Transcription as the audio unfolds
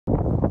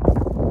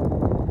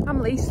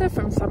Lisa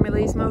from Sammy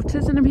Lee's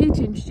Motors, and I'm here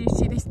to introduce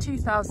you this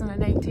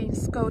 2018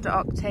 Skoda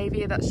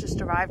Octavia that's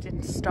just arrived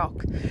in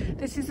stock.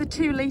 This is a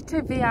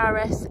 2-litre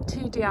VRS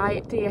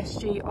TDI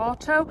DSG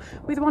Auto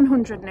with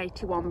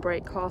 181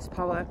 brake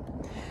horsepower.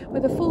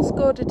 With a full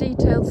Skoda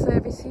detailed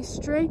service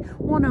history,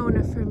 one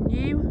owner from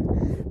new,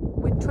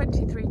 with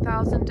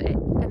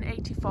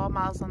 23,084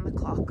 miles on the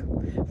clock.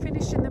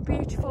 Finished in the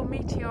beautiful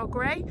Meteor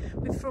Grey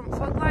with front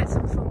fog lights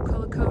and front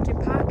colour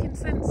coded parking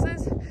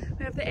sensors.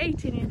 We have the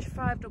 18-inch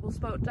 5 double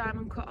spoke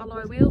diamond cut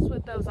alloy wheels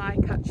with those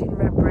eye-catching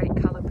red brake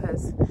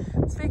calipers.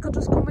 This vehicle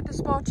does come with the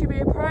sporty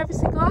rear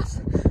privacy glass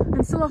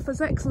and still offers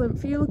excellent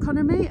fuel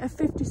economy of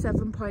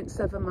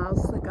 57.7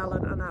 miles per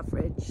gallon on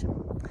average.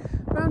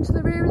 Round to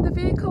the rear of the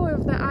vehicle, we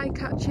have the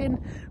eye-catching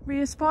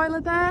rear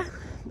spoiler there,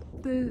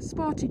 the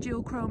sporty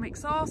dual chrome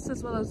exhaust,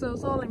 as well as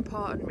those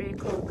all-important rear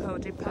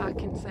colour-coded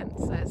parking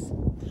sensors.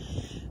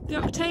 The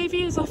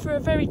Octavias offer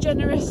a very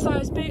generous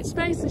sized boot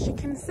space, as you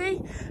can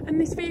see, and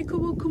this vehicle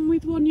will come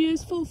with 1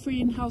 year's full free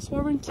in-house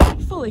warranty,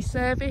 fully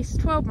serviced,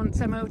 12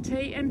 months MOT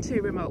and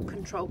 2 remote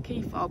control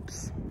key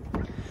fobs.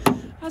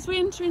 As we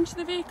enter into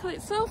the vehicle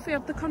itself, we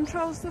have the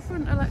controls, the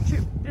front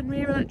electric and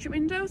rear electric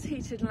windows,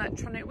 heated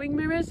electronic wing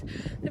mirrors.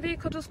 The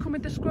vehicle does come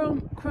with the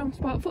chrome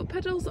sport foot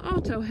pedals,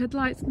 auto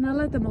headlights and a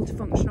leather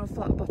multifunctional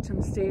flat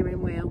bottom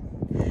steering wheel.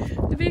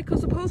 The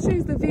vehicle's upholstery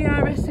is the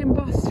VRS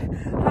embossed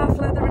half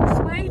leather and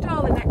suede,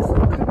 all in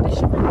excellent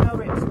condition with no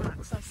rips,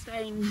 marks or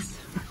stains.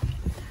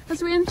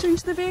 As we enter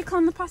into the vehicle,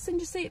 on the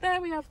passenger seat there,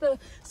 we have the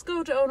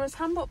Skoda owner's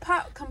handbook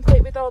pack,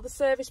 complete with all the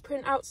service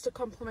printouts to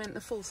complement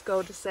the full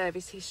Skoda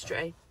service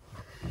history.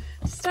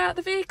 To start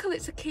the vehicle,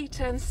 it's a key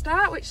turn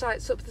start which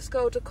lights up the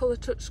Skoda colour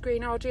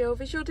touchscreen audio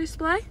visual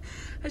display.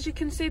 As you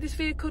can see, this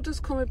vehicle does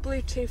come with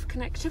Bluetooth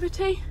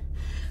connectivity,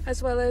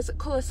 as well as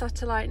colour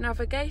satellite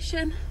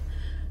navigation,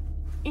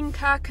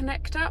 in-car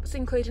connect apps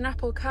including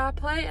Apple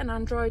CarPlay and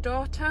Android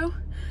Auto,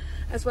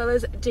 as well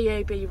as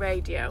DAB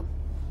radio.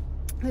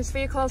 This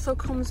vehicle also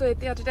comes with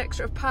the added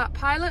extra of Park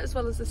Pilot, as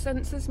well as the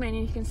sensors,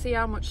 meaning you can see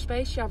how much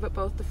space you have at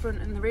both the front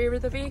and the rear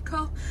of the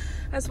vehicle,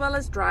 as well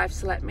as Drive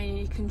Select, meaning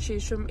you can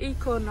choose from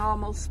Eco,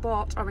 Normal,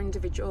 Sport or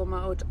Individual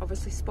mode,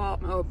 obviously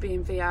Sport mode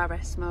being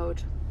VRS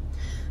mode.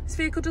 This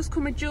vehicle does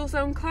come with dual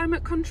zone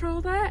climate control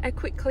there, a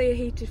quick clear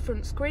heated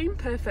front screen,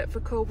 perfect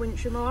for cold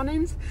wintry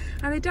mornings,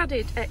 and they'd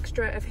added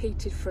extra of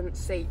heated front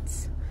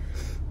seats.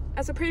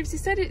 As I previously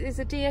said, it is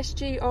a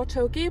DSG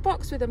auto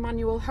gearbox with a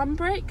manual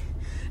handbrake.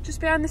 Just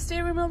behind the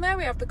steering wheel there,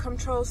 we have the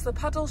controls to the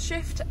paddle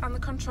shift and the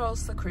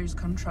controls to the cruise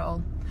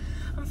control.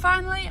 And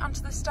finally,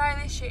 onto the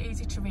stylish yet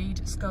easy to read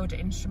Skoda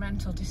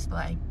instrumental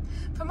display.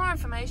 For more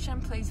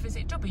information, please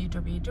visit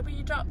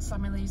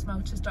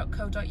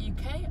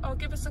www.sammyleesmotors.co.uk or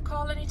give us a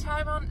call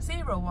anytime on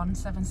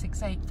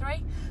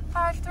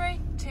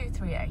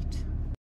 01768353238.